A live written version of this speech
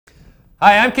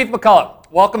Hi, I'm Keith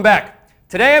McCullough. Welcome back.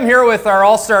 Today I'm here with our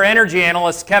all-star energy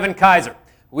analyst, Kevin Kaiser.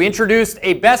 We introduced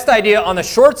a best idea on the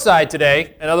short side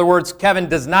today. In other words, Kevin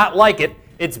does not like it.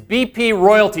 It's BP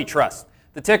Royalty Trust.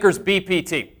 The ticker's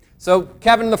BPT. So,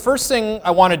 Kevin, the first thing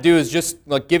I want to do is just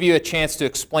give you a chance to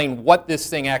explain what this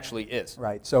thing actually is.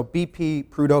 Right. So BP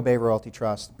Prudhoe Bay Royalty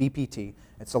Trust, BPT,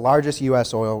 it's the largest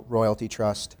U.S. oil royalty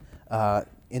trust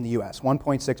in the U.S.,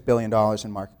 $1.6 billion in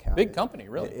market cap. Big company,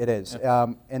 really. It is.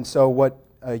 Yeah. And so what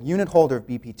a unit holder of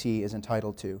BPT is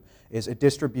entitled to is a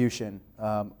distribution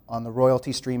on the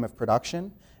royalty stream of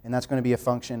production, and that's going to be a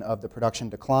function of the production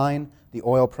decline, the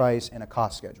oil price, and a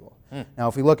cost schedule. Now,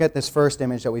 if we look at this first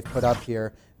image that we've put up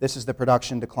here, this is the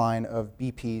production decline of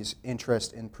BP's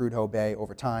interest in Prudhoe Bay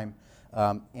over time.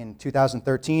 In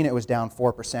 2013, it was down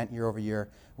 4% year over year.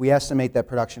 We estimate that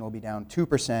production will be down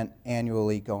 2%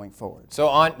 annually going forward.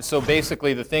 So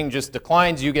basically the thing just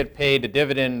declines, you get paid a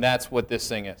dividend, that's what this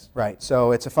thing is. Right,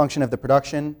 so it's a function of the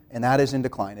production, and that is in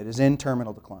decline. It is in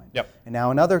terminal decline. Yep. And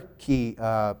now another key,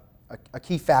 a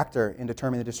key factor in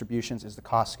determining the distributions is the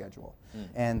cost schedule.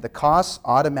 And the costs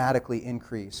automatically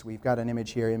increase. We've got an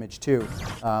image here, image 2.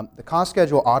 The cost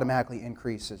schedule automatically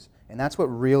increases, and that's what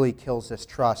really kills this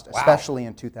trust, especially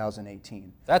in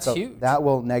 2018. That's huge. That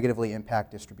will negatively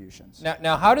impact distributions.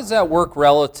 Now, how does that work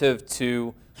relative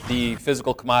to the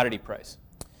physical commodity price?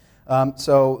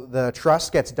 So the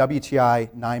trust gets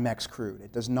WTI NYMEX crude.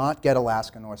 It does not get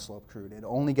Alaska North Slope crude. It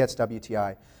only gets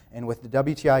WTI. And with the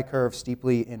WTI curve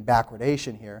steeply in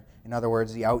backwardation here, in other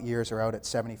words, the out years are out at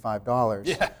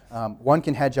 $75, one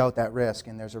can hedge out that risk,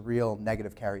 and there's a real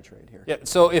negative carry trade here. Yeah,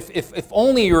 so if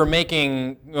only you were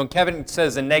making, Kevin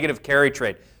says a negative carry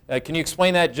trade. Can you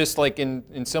explain that just like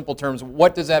in simple terms?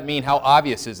 What does that mean? How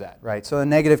obvious is that? Right, so a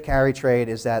negative carry trade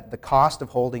is that the cost of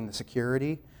holding the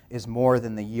security is more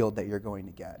than the yield that you're going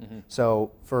to get.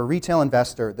 So for a retail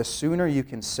investor, the sooner you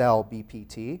can sell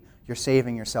BPT, you're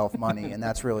saving yourself money, and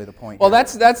that's really the point. Well,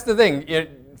 that's the thing.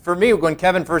 For me, when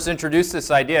Kevin first introduced this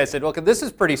idea, I said, "Well, this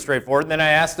is pretty straightforward." And then I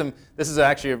asked him, "This is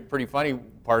actually a pretty funny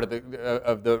part of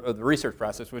the research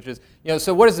process, which is,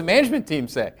 so what does the management team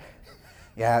say?"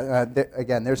 Yeah,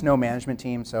 again, there's no management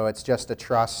team, so it's just a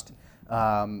trust.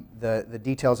 The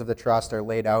details of the trust are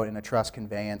laid out in a trust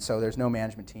conveyance, so there's no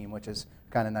management team, which is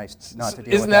kind of nice not to deal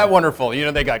with. Isn't that wonderful?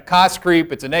 They got cost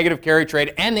creep, it's a negative carry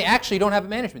trade, and they actually don't have a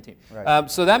management team. Right.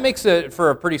 So that makes it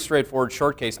for a pretty straightforward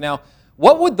short case. Now,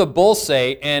 what would the bull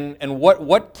say, and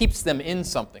what keeps them in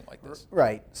something like this?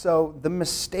 Right. So the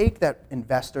mistake that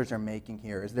investors are making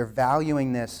here is they're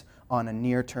valuing this on a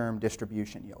near-term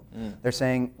distribution yield. They're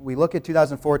saying, we look at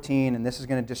 2014, and this is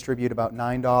going to distribute about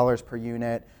 $9 per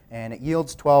unit, and it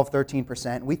yields 12,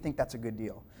 13%, and we think that's a good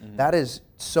deal. That is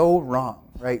so wrong,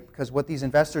 right? Because what these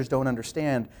investors don't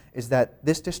understand is that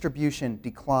this distribution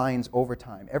declines over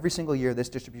time. Every single year, this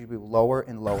distribution will be lower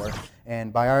and lower,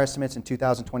 and by our estimates in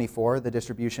 2024, the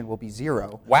distribution will be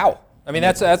 0. Wow. I mean,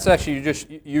 that's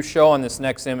actually, you show on this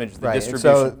next image, the distribution.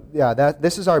 So, yeah,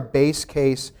 this is our base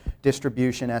case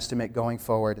distribution estimate going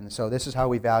forward, and so this is how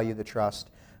we value the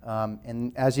trust.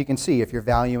 And as you can see, if you're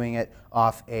valuing it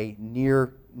off a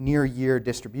near year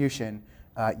distribution,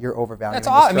 you're overvaluing That's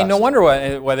this all. trust. I mean, no wonder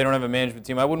why they don't have a management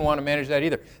team. I wouldn't want to manage that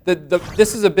either.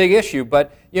 This is a big issue,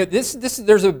 but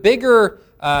there's a bigger,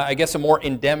 I guess, a more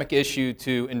endemic issue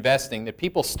to investing, that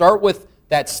people start with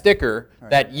that sticker,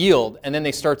 that yield, and then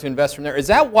they start to invest from there. Is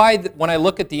that why when I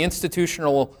look at the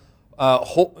institutional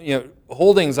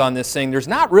holdings on this thing, there's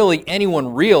not really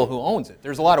anyone real who owns it?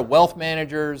 There's a lot of wealth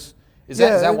managers. Is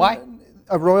that why?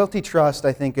 A royalty trust,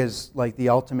 I think, is like the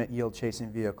ultimate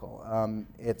yield-chasing vehicle.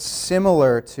 It's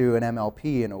similar to an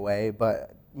MLP in a way,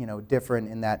 but different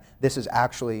in that this is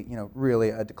actually really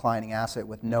a declining asset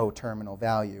with no terminal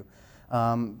value.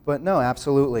 But no,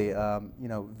 absolutely.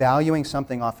 Valuing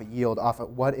something off a yield, off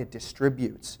of what it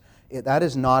distributes, that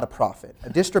is not a profit. A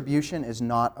distribution is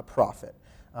not a profit.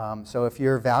 So if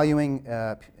you're valuing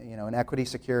an equity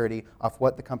security off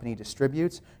what the company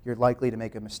distributes, you're likely to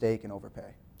make a mistake and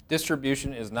overpay.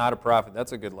 Distribution is not a profit.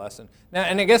 That's a good lesson. Now,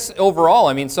 and I guess overall,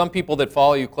 I mean, some people that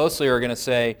follow you closely are going to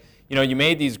say, you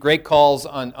made these great calls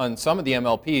on some of the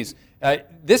MLPs.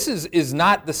 This is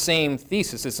not the same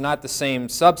thesis. It's not the same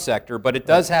subsector, but it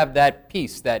does have that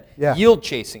piece, that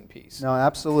yield-chasing piece. No,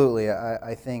 absolutely.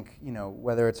 I think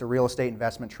whether it's a real estate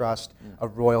investment trust, a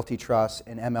royalty trust,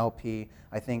 an MLP,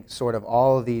 I think sort of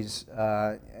all of these,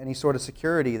 any sort of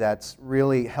security that's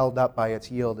really held up by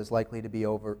its yield is likely to be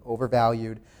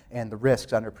overvalued, and the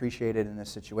risks underappreciated in this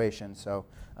situation. So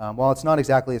while it's not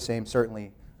exactly the same,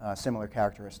 certainly similar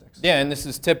characteristics. Yeah, and this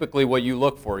is typically what you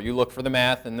look for. You look for the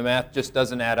math, and the math just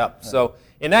doesn't add up. Right. So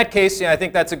in that case, I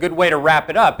think that's a good way to wrap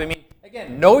it up. I mean,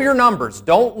 Again, know your numbers.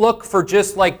 Don't look for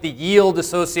just like the yield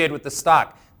associated with the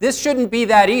stock. This shouldn't be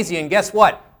that easy, and guess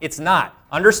what? It's not.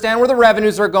 Understand where the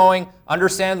revenues are going,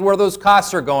 understand where those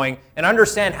costs are going, and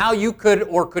understand how you could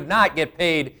or could not get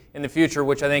paid in the future,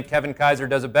 which I think Kevin Kaiser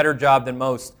does a better job than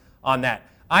most on that.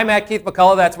 I'm at Keith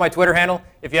McCullough. That's my Twitter handle.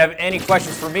 If you have any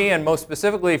questions for me, and most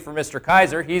specifically for Mr.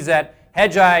 Kaiser, he's at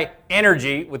Hedgeye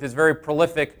Energy with his very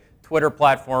prolific Twitter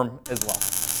platform as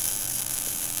well.